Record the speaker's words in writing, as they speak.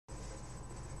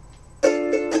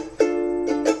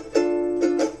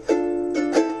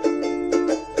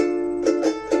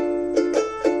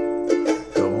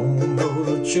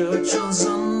church on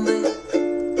Sunday.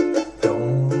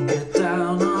 Don't get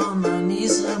down on my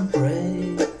knees and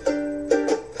pray.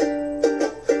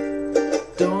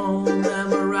 Don't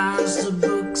memorize the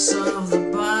books of the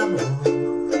Bible.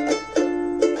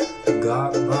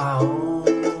 Got my own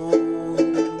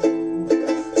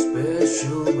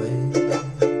special way.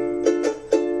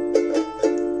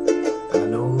 I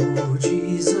know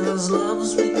Jesus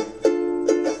loves me,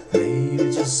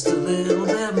 maybe just a little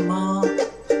bit more.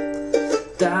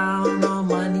 Down on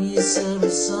my knees every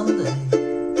Sunday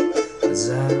as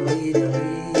I read a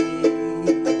leaf,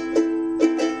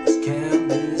 this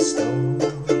candy store.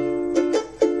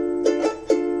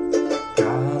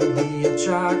 Gotta be a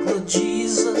chocolate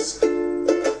Jesus,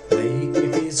 make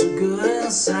me feel so good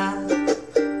inside.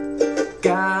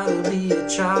 Gotta be a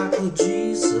chocolate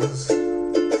Jesus,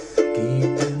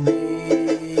 keeping me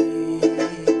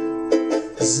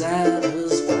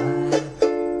satisfied.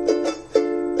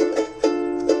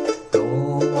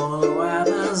 Don't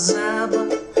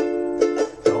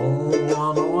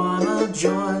wanna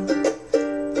joy.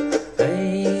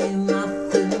 Ain't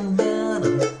nothing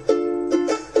better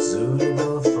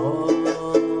suitable for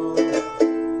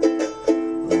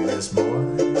this boy.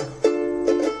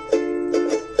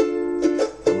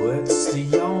 Oh, it's the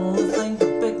only thing to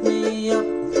pick me up,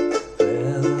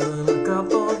 better than a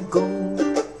cup of gold.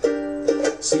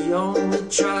 It's the only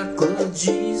chocolate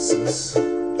Jesus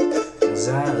can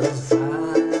satisfy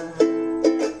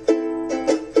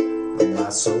my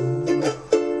soul.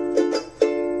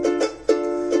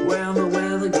 When the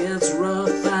weather gets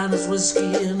rough and there's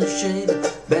whiskey in the shade,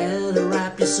 better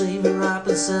wrap your savior up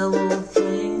in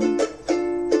cellophane.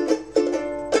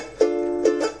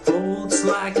 Folks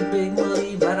like a big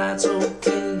money, but that's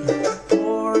okay.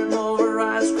 Pour him over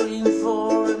ice cream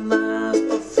for a nice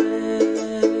buffet.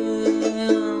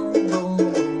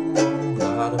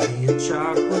 Gotta be a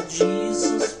chocolate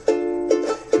Jesus,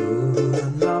 good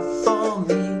enough for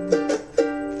me.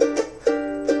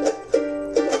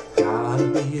 Gotta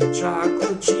be a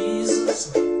chocolate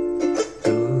Jesus,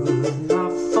 good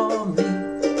enough for me.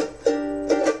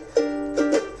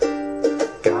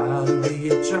 Gotta be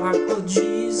a chocolate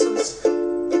Jesus,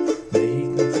 make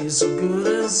me feel so good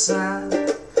inside.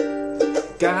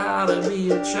 Gotta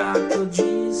be a chocolate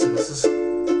Jesus,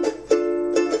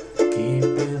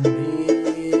 keeping